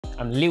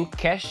I'm Lil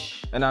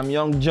Kesh. And I'm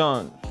Young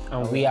Jonn.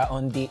 And we are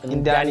on the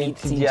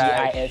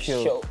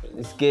NdaniTGIFshow.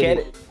 Let's get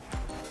it.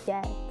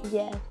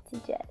 Yes.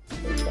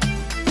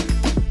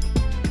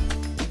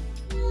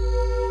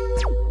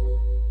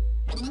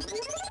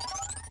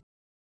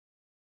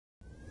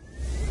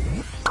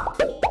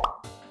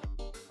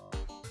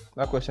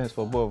 That question is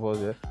for both of us,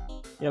 yeah?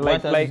 Yeah,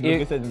 like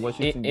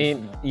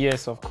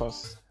yes, of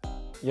course.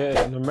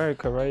 Yeah, in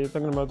America, right? You're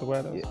talking about the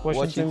White House. Yeah.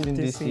 Washington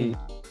DC,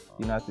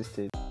 United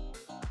States.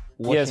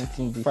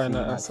 Washington, DC,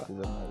 final United answer. States,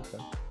 America.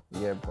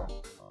 Yeah, bro.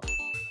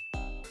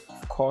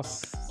 Of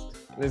course.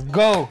 Let's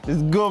go.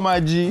 Let's go, my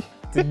G.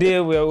 Today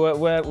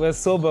we're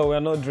sober.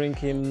 We're not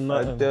drinking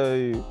nothing. I tell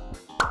you.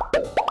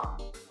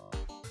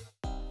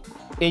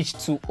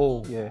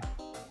 H2O. Yeah.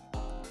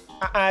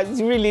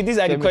 Really, these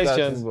are the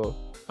questions.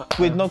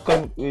 Wait, not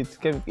come. Wait,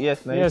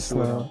 yes, no. Yes,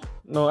 no.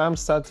 No, I'm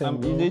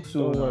certain. You need to.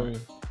 Don't worry.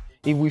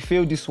 If we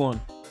fail this one,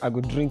 I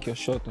go drink your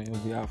shot on your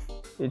behalf.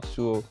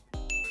 H2O.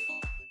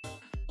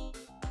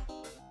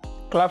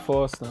 Clap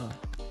for us now.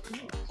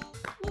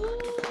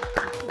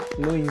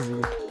 No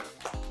easy.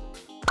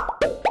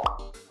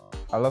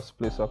 I love to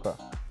play soccer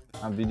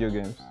and video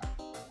games.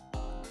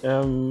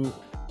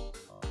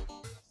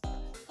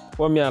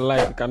 What me I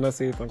like, I cannot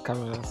say it on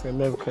camera. So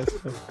next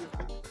question.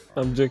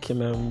 I'm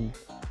joking.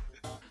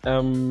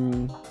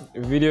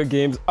 Video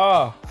games.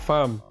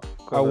 Fam.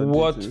 I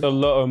watch a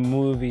lot of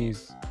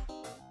movies.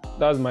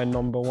 That's my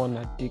 #1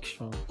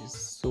 addiction. It's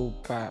so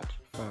bad,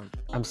 fam.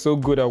 I'm so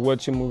good at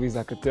watching movies.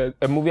 I could tell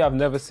a movie I've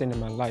never seen in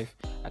my life.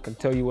 I can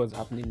tell you what's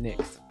happening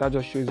next. That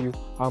just shows you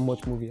how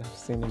much movie I've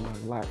seen in my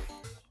life.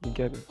 You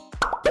get it?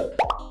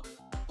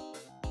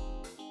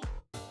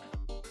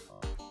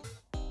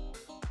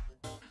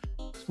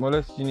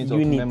 Smallest unit of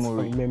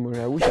memory.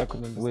 I wish I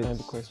could understand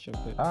the question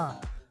better.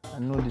 I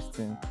know this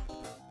thing.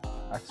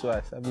 I swear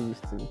I sabi this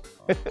thing.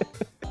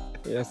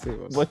 Yes, it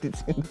was. But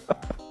it's in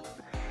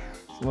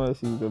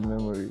smallest unit of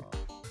memory.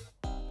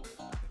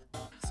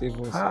 Save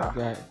us,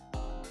 guy.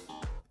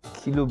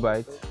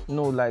 Kilobyte.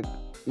 No, like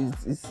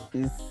it's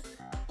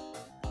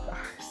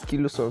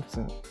kilo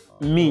something.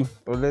 Me?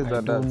 Or less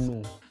than that. I don't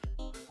know.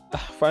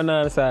 Final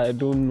answer, I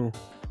don't know.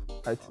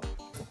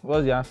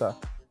 What's the answer?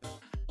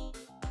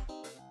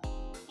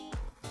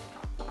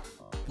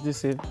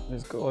 This it.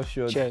 Let's go. Oh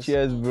sure. Cheers.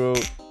 Cheers, bro.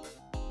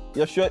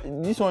 You're sure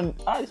this one?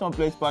 This one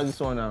plays past this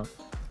one now.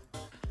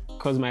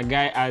 Cause my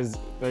guy has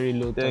very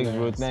low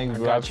tolerance. Thanks,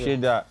 bro. I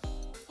appreciate that.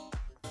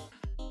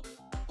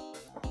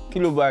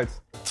 Kilobytes.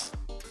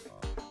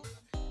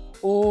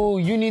 Oh,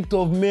 unit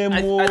of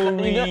memory.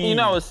 You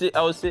know, I would say.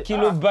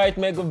 Kilobyte,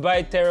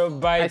 megabyte,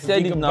 terabyte, I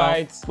said gigabyte. it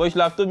now, but you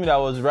should have told me that I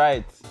was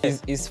right.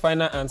 It's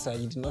final answer.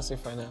 You did not say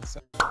final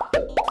answer.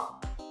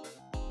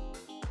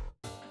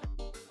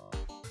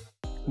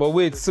 But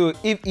wait, so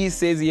if he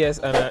says yes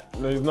and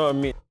no, it's not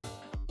me.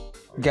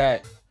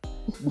 Guy,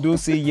 don't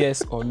say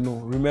yes or no.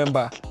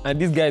 Remember, and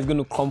this guy is going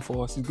to come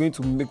for us. He's going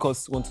to make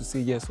us want to say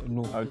yes or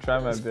no. I'll try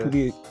my best.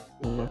 Wait.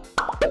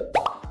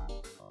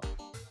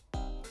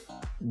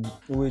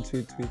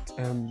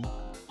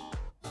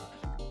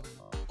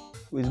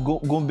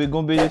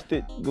 Gombe is a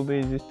state. Gombe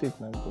is a state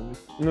now.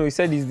 No, he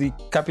said it's the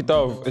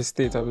capital of a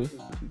state, have you?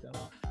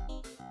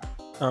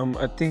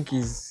 I think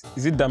is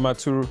it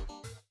Damaturu?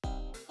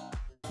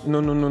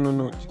 No.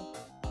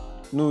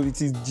 No,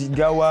 it is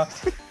Jigawa,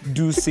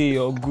 Duse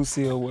or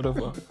Guse or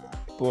whatever.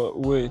 But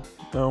wait,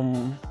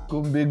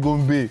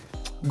 Gombe.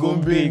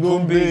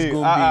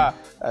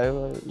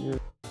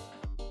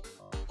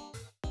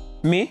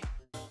 Me?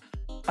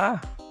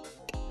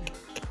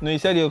 No, you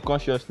said it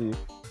consciously.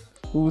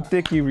 We will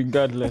take it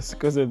regardless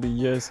because of the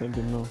yes and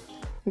the no.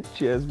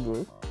 Cheers,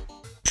 bro.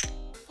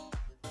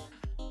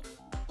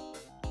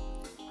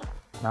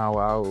 Now,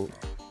 wow.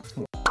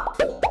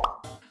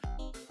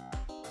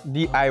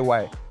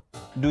 DIY.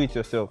 Do it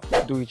yourself.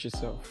 Do it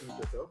yourself.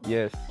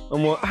 Yes.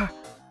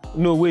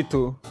 No, wait,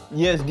 oh.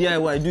 Yes,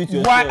 DIY. Do it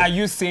yourself. Why are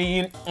you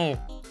saying?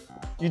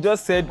 You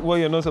just said what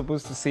you're not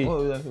supposed to say. What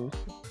was I supposed to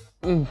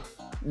say?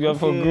 You are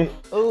for group.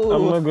 Oh.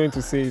 I'm not going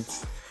to say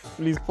it.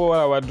 Please pour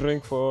our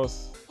drink for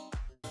us.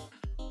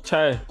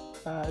 Chai.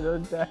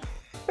 Don't die.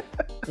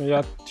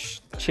 Yeah,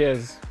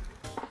 cheers.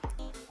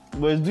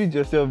 But do it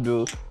yourself,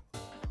 though.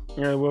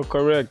 Yeah, well,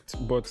 correct.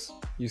 But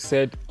you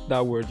said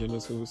that word you're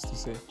not supposed to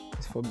say.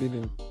 It's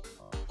forbidden.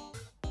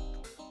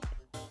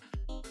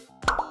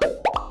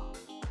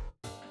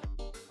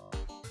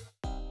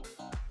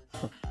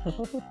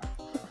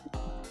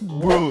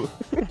 Bro.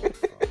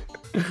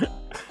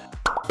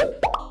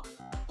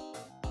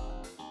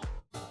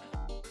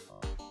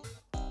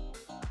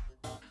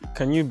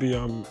 Can you be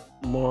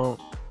more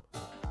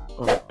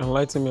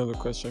enlighten me on the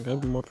question? Can you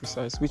be more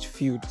precise? Which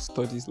field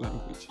studies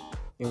language?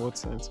 In what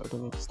sense? I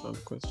don't understand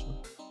the question.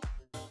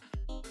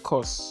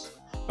 Course.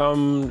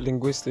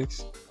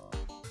 Linguistics.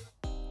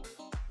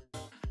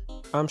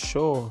 I'm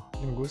sure.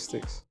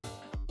 Linguistics.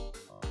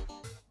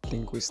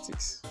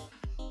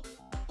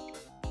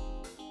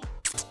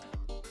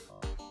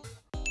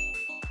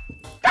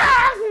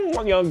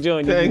 Young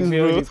Jonn, thanks, you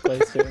bro. this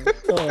question.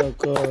 Oh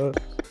God.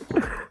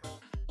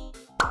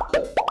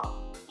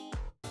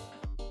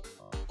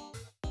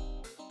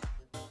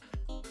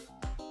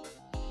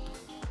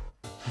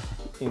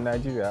 in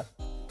Nigeria?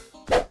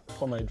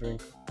 For my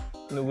drink.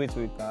 No, wait.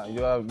 Don't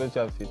you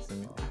have faith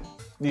in me?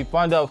 The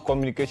founder of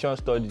communication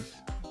studies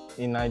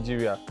in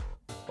Nigeria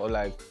or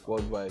like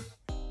worldwide?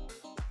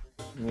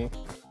 Me?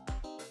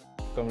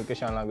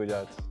 Communication and language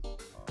arts.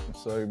 I'm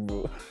sorry,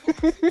 bro.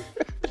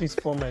 Please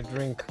pour my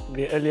drink.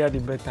 The earlier the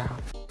better.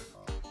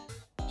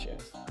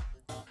 Cheers.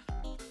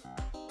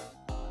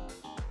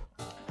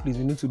 Please,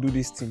 we need to do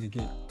this thing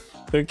again.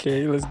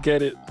 Okay, let's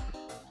get it.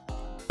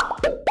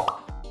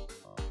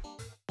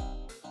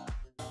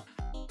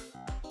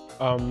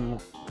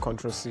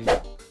 Ctrl C.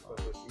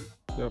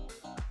 Yep.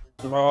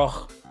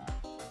 Oh.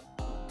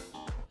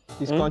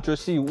 It's Ctrl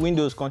C,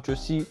 Windows Ctrl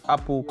C,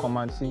 Apple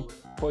Command C.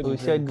 Pour Oh, he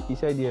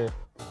said yeah.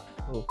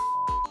 Oh.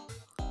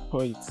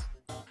 Pour it.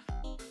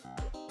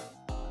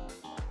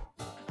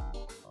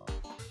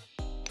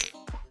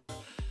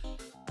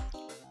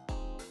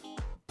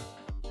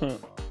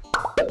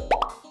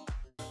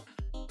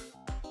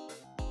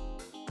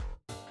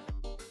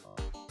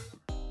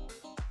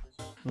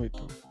 Wait.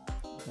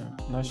 Yeah.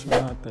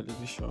 National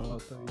Television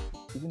Authority.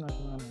 Is it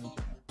National Nigeria?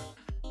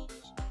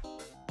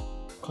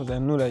 Because I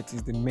know that it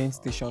is the main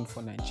station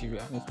for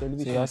Nigeria. It's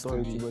Television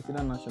Authority, but is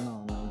that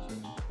National or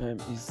Nigeria?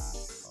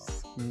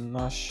 It's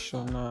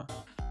National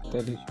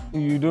Television.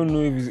 You don't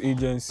know if it's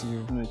agency.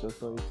 No, it's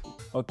Authority.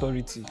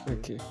 Authority.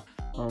 Okay.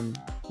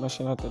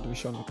 National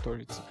Television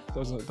Authority.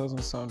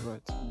 Doesn't sound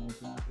right.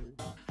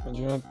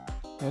 Nigeria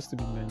has to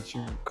be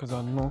Nigerian because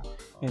I know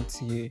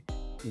NTA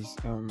is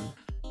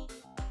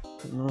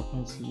no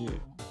NTA.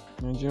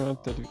 Nigerian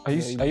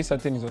Television. Are you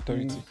certain it's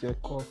Authority?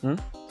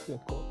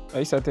 Are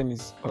you certain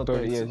it's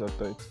Authority? Yes,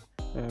 Authority.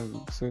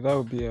 So that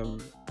would be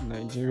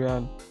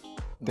Nigerian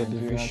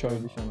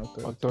Television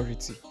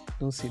Authority.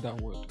 Don't say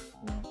that word.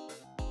 No.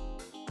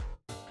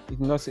 It's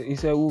not say. He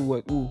said who,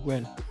 what, who,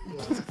 when.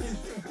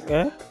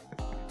 Eh?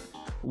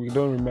 We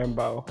don't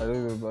remember. I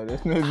don't remember.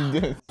 There's no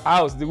evidence.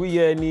 House, did we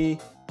hear any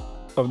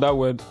of that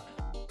word?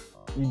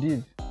 You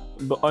did.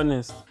 But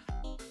honest.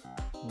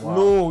 Wow.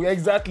 No,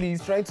 exactly.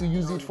 He's trying to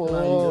use it for You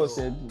us. just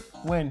said it.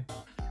 When?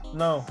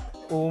 Now.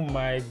 Oh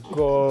my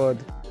God.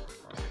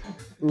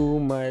 Oh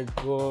my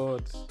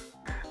God.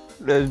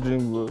 Let's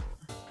drink, bro.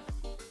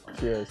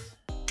 Cheers.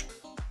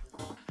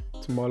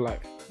 It's more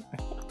life.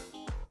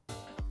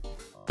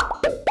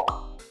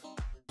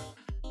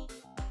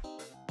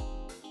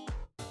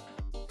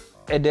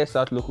 Ede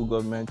South local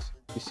government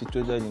is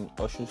situated in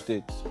Osun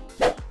State.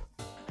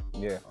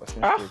 Yeah,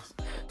 Osun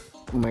State.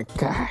 Oh my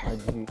God.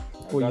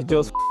 Oh, you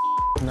just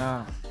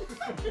now.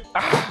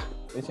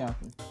 What's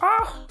happening?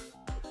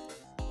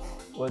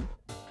 What?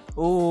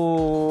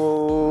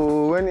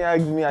 Oh, when he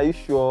asked me, are you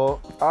sure?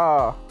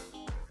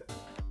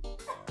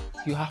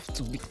 You have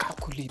to be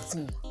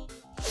calculating.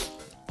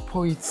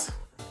 Pour it.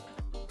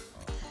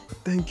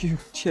 Thank you.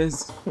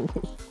 Cheers.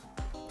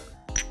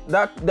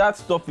 That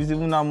stuff is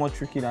even now more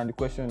tricky than the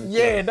question is.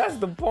 Yeah, that's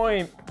the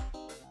point.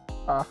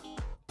 Oh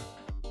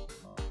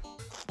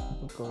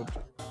God.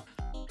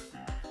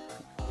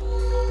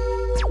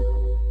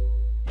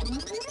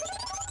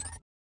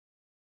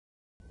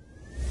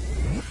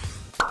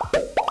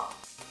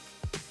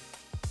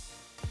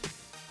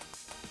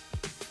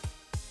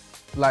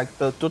 Like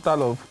the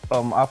total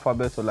of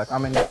alphabets, or like how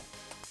many?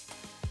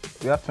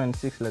 We have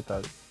 26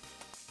 letters.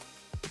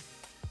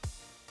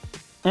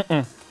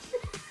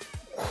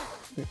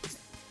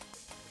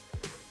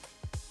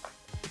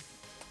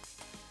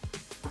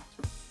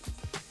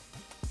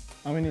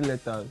 How many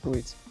letters?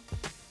 Wait.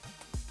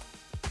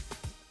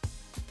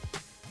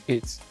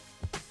 8.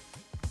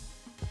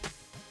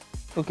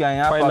 Okay, I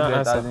have Final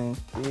alphabet answer. as in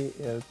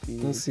A, L, P.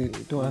 Don't see.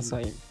 Don't answer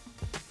him.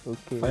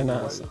 Okay. Final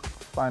answer.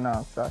 Final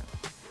answer.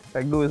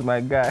 Like those, my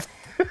guy.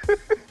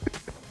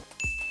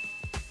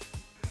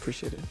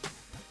 Appreciate it.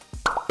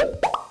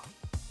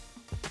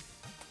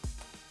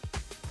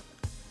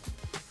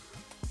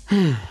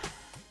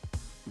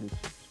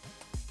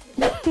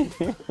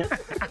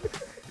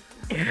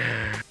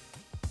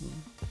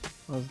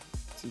 How's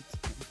it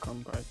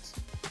come right?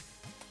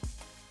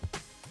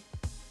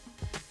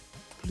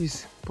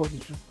 Please pour the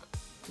drink.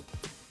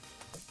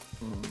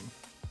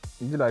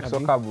 Is it like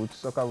soccer boots?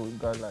 Soccer boots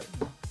got like.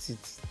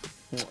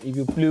 If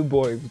you play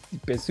ball, if the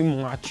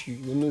person match you,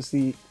 you know,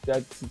 see that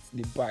it's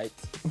the bite.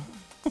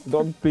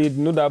 Don't pay,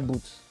 know that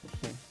boot.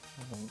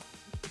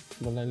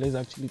 But like, let's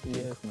actually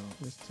play. Yes, no.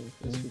 Let's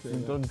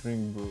Don't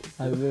drink, bro.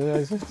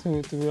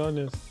 to be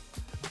honest.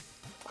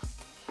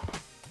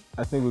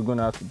 I think we're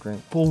gonna have to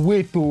drink. But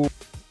wait, oh.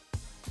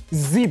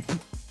 Zip.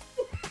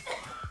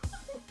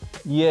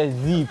 Yeah,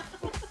 zip.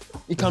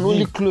 It can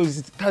only close.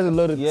 It has a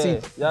lot of Yeah,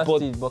 teeth. that's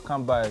But it, but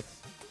can't buy it.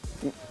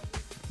 but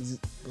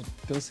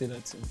don't say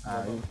that to me.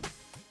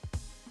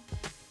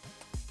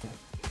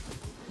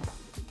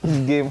 This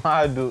game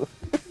hard, though.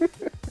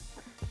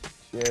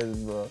 Cheers,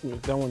 bro.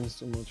 Wait, that one is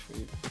too much for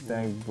you.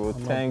 Thanks, bro. I'm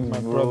Thanks, my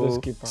bro. brother's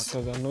keeper,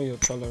 because I know your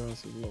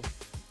tolerance is low.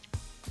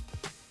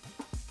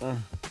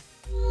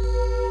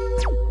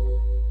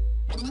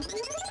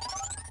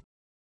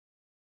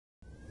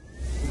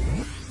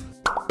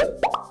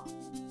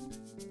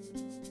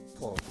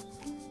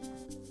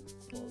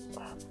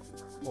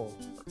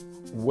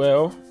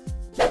 Well,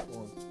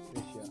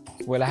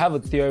 I have a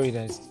theory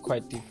that's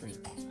quite different.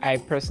 I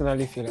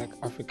personally feel like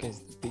Africa is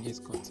the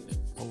biggest continent,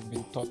 but we've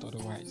been taught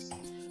otherwise.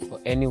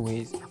 But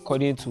anyways,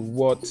 according to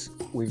what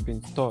we've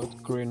been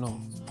taught growing up,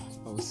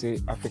 I would say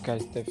Africa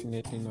is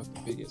definitely not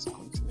the biggest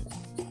continent.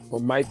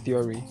 But my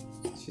theory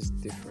is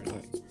just different.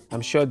 Like,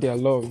 I'm sure there are a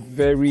lot of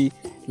very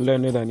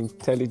learned and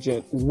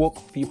intelligent,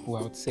 woke people,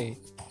 I would say,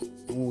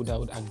 that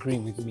would agree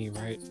with me,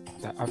 right?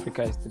 That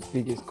Africa is the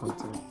biggest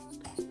continent.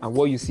 And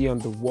what you see on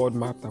the world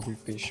map that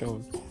we've been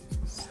shown,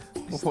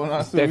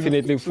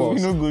 definitely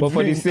false. But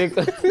for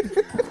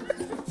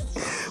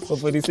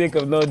the sake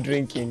of not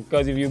drinking,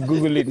 because if you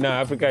Google it now,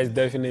 Africa is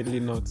definitely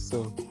not.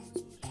 So,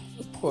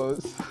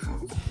 Pause.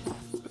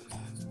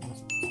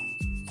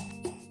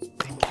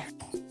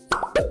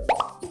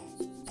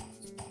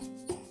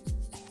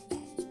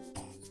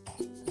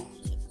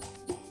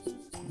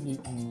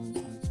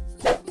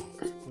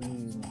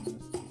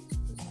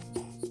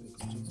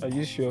 Are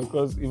you sure?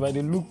 Because if I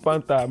did look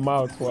Panther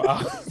mouth for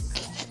hours,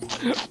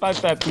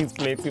 Panther things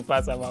plenty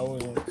pass our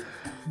own.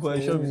 But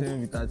I sure be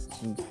saying with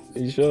 32. Are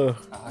you sure?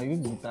 Are you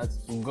with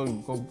 32?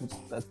 God put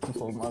 32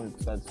 for man,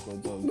 with 32 for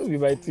dog. Don't be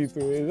my teeth.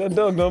 The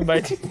dog don't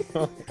bite teeth.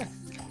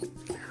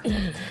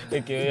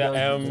 Okay,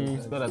 yeah.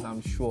 Not that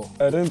I'm sure.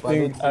 I don't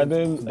think.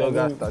 Dog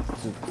has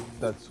 32.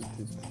 That's it.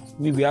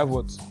 We have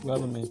what? We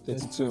have a man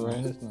 32, right?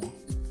 Yes, no.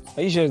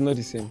 Are you sure it's not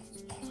the same?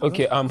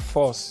 Okay, I'm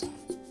false.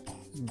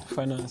 The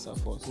final answer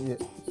false. Yeah,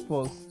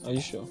 false. Are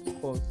you sure?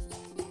 False.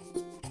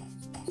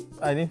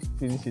 I didn't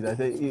finish it. I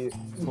said yeah,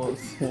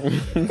 false.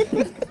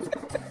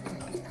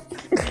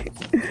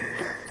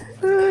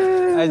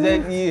 I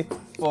said yeah,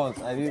 false.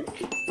 I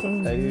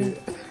didn't.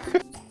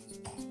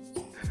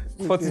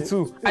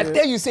 42. I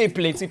tell you, say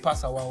plenty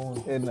pass our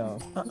own. Yeah, no.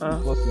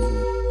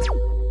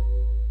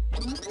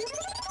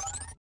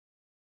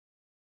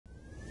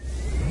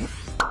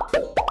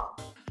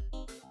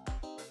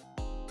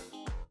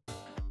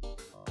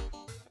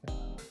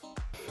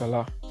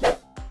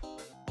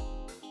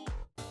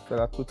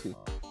 Fela Kuti.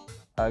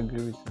 I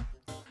agree with you.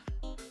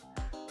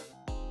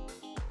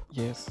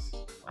 Yes.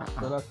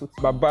 Fela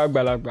Kuti. Baba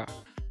Agbalagba.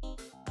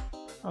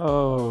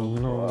 Oh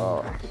no.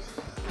 Wow.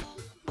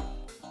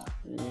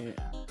 Yeah.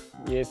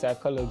 Yeah,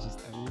 psychologist.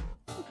 I mean.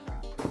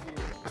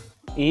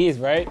 He is,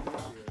 right?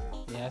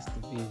 He has to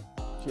be.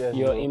 Cheers,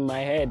 You're bro. in my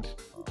head,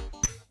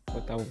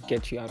 but I will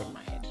get you out of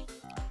my head.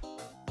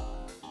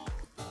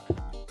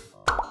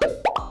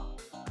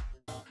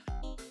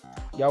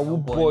 Yahoo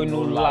boy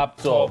no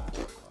laptop.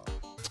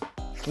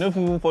 No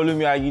people follow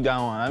me argue that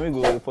one. Let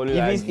me go follow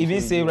you. If he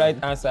say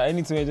right answer,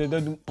 anything we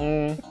just do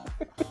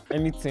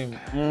anything.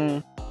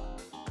 Yeah.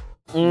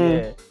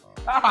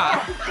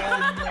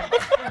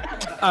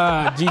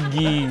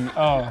 Jiggy.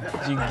 Oh,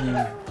 Jiggy.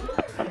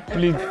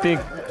 Please take.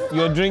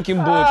 You're drinking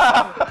both.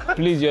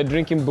 Please, you're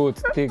drinking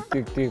both. Take.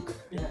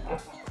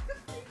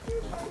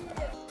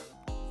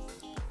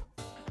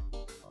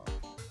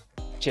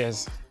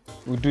 Cheers.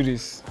 We'll do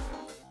this.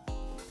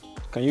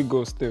 Can you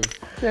go still?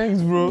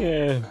 Thanks, bro.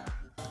 Yeah.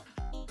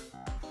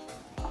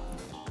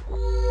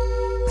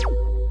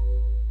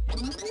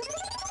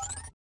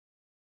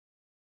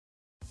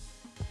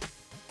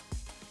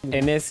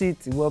 NSC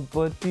to your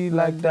body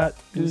like that.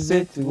 You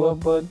say to your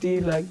body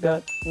like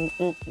that.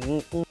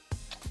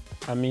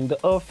 I'm in the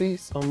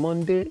office on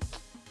Monday,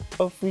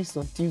 office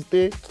on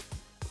Tuesday,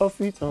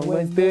 office on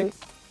Wednesday,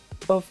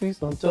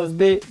 office on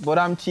Thursday, But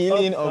I'm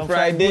chilling on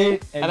Friday.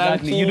 Exactly. And I'm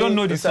chilling. You don't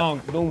know the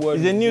song. Don't worry.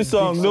 It's a new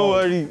song. Big Don't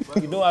worry.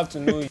 You don't have to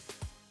know it.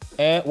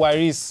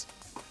 Waris.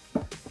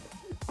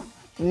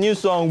 New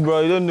song,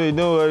 bro. You don't know it.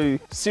 Don't worry.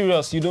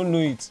 Serious, you don't know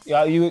it.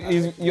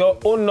 Your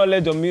own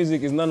knowledge of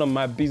music is none of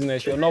my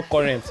business. You're not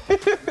current.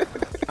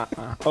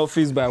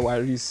 Office by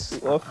Waris.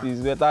 Office,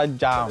 better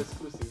jam.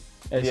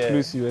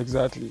 Exclusive,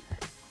 exactly.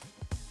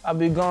 I'll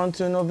be gone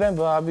till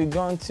November. I'll be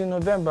gone till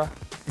November.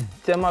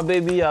 Tell my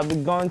baby I'll be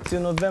gone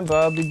till November.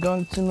 I'll be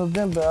gone till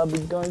November. I'll be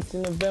gone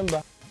till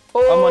November.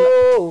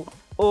 Oh,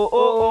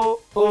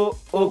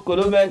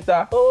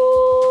 Kolomenta.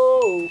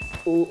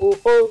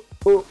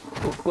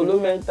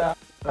 Kolomenta.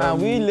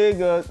 And we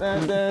Lagos.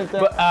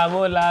 But I'm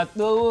all like,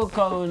 no,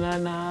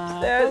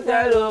 Corona.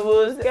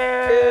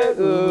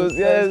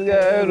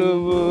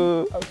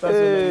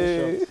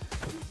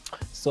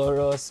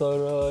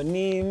 Sọ̀rọ̀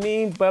ni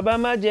mí, bàbá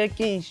má jẹ́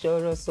kí n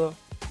sọ̀rọ̀ sọ.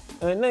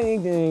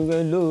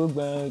 Ló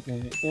gbà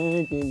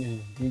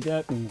ìjà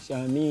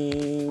ìṣàmì.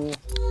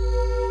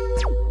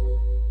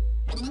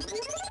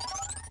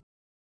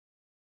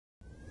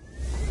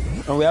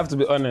 And we have to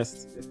be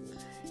honest.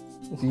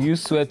 Do you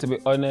swear to be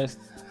honest?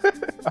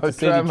 I'll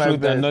Say try the my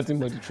truth best. and nothing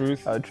but the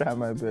truth. I'll try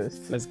my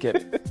best. Let's get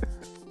it.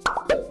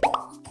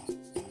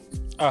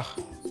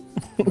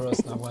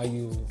 Bros, now why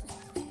you?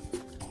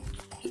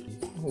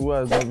 Who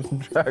has not been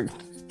dragged?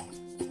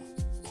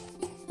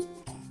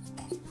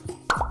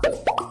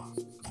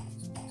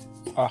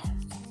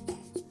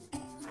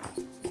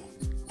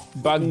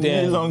 Back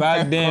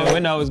then,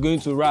 when I was going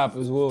to rap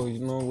as well, you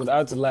know,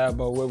 without to lie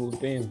about where we've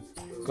been.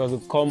 Because we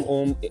come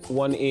home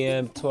 1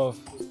 a.m., 12,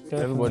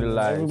 Everybody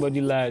lies.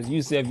 Everybody lies.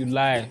 You say if you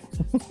lie.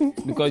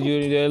 Because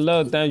there are a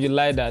lot of times you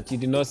lie that you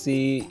did not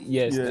say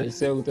yes.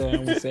 Yes.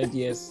 You said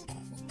yes.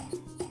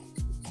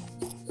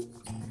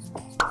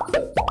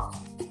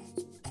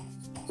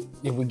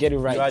 If we get it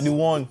right. You are the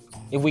one.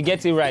 If we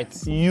get it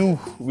right. You,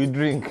 we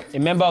drink. A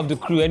member of the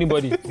crew,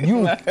 anybody.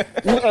 You.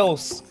 Who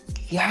else?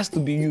 It has to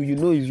be you. You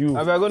know it's you.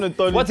 And we are going to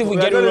turn What if we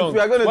get it wrong?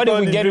 What if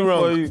we get it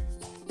wrong? You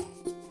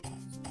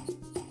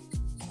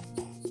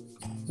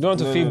don't want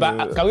to feel bad?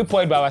 No. Can we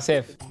pour it by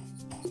ourselves?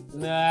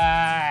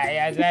 Nah,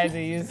 you're trying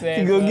to use it.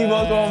 You go give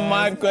us one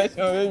mad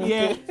question.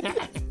 Yeah.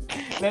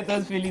 Let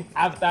us feel it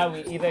after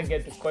we either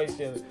get the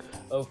question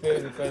or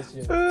fail the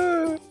question.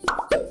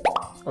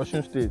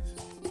 Osun State.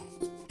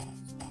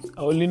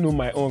 I only know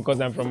my own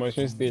because I'm from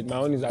Osun State. My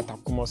own is at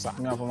Takumosa.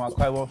 I'm from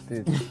Akwa Ibom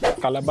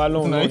State. Calabar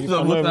long. No, you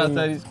cannot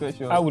answer this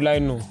question. How will I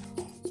know?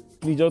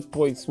 We just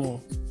pour it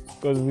small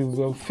because we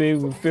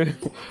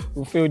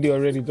failed it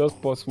already.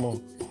 Just pour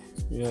small.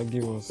 Yeah,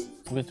 give us.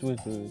 Wait.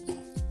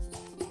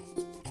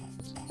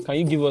 Can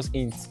you give us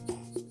hints?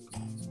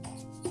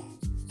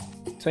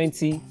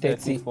 20,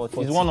 30,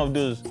 40. It's one of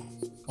those.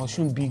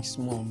 Osun big,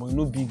 small, but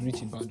no big,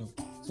 rich Ibadan.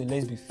 So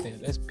let's be fair.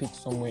 Let's pick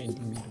somewhere in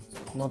the middle.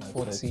 Not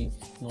 40,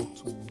 not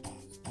 20.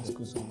 Let's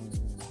go somewhere in the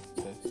middle.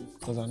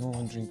 Because I don't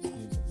want to drink.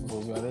 But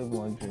we are not even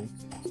want to drink.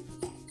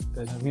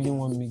 I really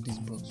want to make these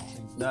bros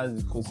drink.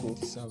 That's the cocoa.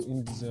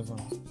 You deserve them.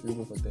 Should we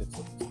go for 30?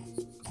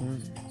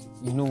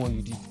 You know what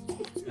you did.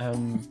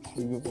 Should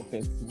we go for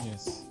 30?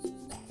 Yes.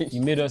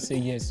 You made us say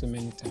yes so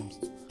many times.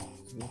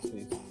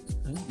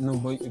 No,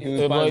 but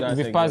if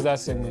we pass that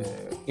segment,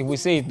 if we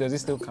say it, does it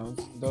still count?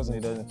 It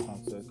doesn't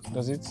count.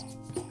 Does it?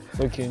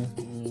 Okay,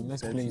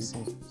 let's play it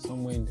safe.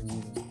 Somewhere in the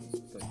middle.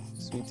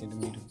 Sweet in the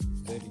middle.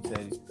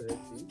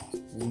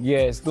 30.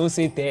 Yes, don't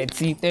say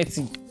 30.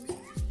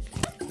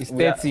 It's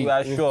 30. We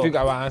are sure. Pick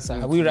our answer.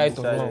 Are we right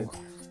or wrong?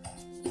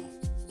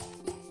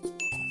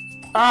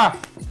 Ah!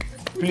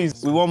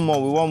 Please. We want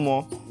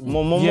more.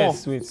 More.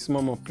 Yes, wait,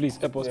 small more. Please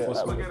help us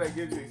possible.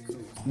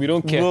 We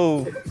don't care.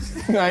 Bro,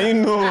 I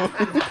know.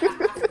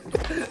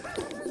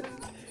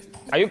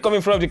 Are you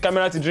coming from the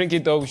camera to drink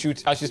it, or I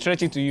should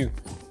stretch it to you?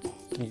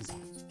 Please.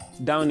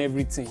 Down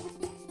everything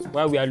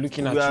while we are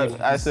looking at you.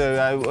 I said,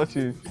 I watch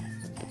you.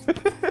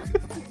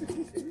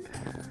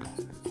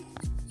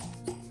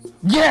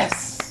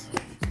 Yes!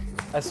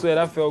 I swear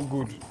that felt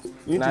good.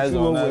 You need to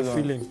feel what we're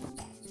feeling.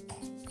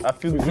 I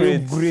feel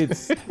great.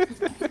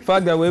 The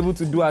fact that we're able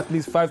to do at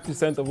least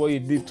 5% of what you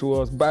did to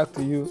us back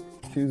to you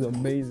feels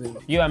amazing.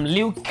 Yo, I'm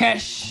Lil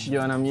Kesh.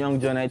 Yo, and I'm young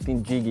Jonn, I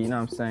think Jiggy, you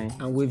know what I'm saying?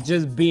 And we've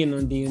just been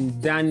on the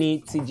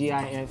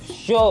NdaniTGIF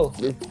show.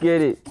 Let's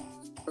get it.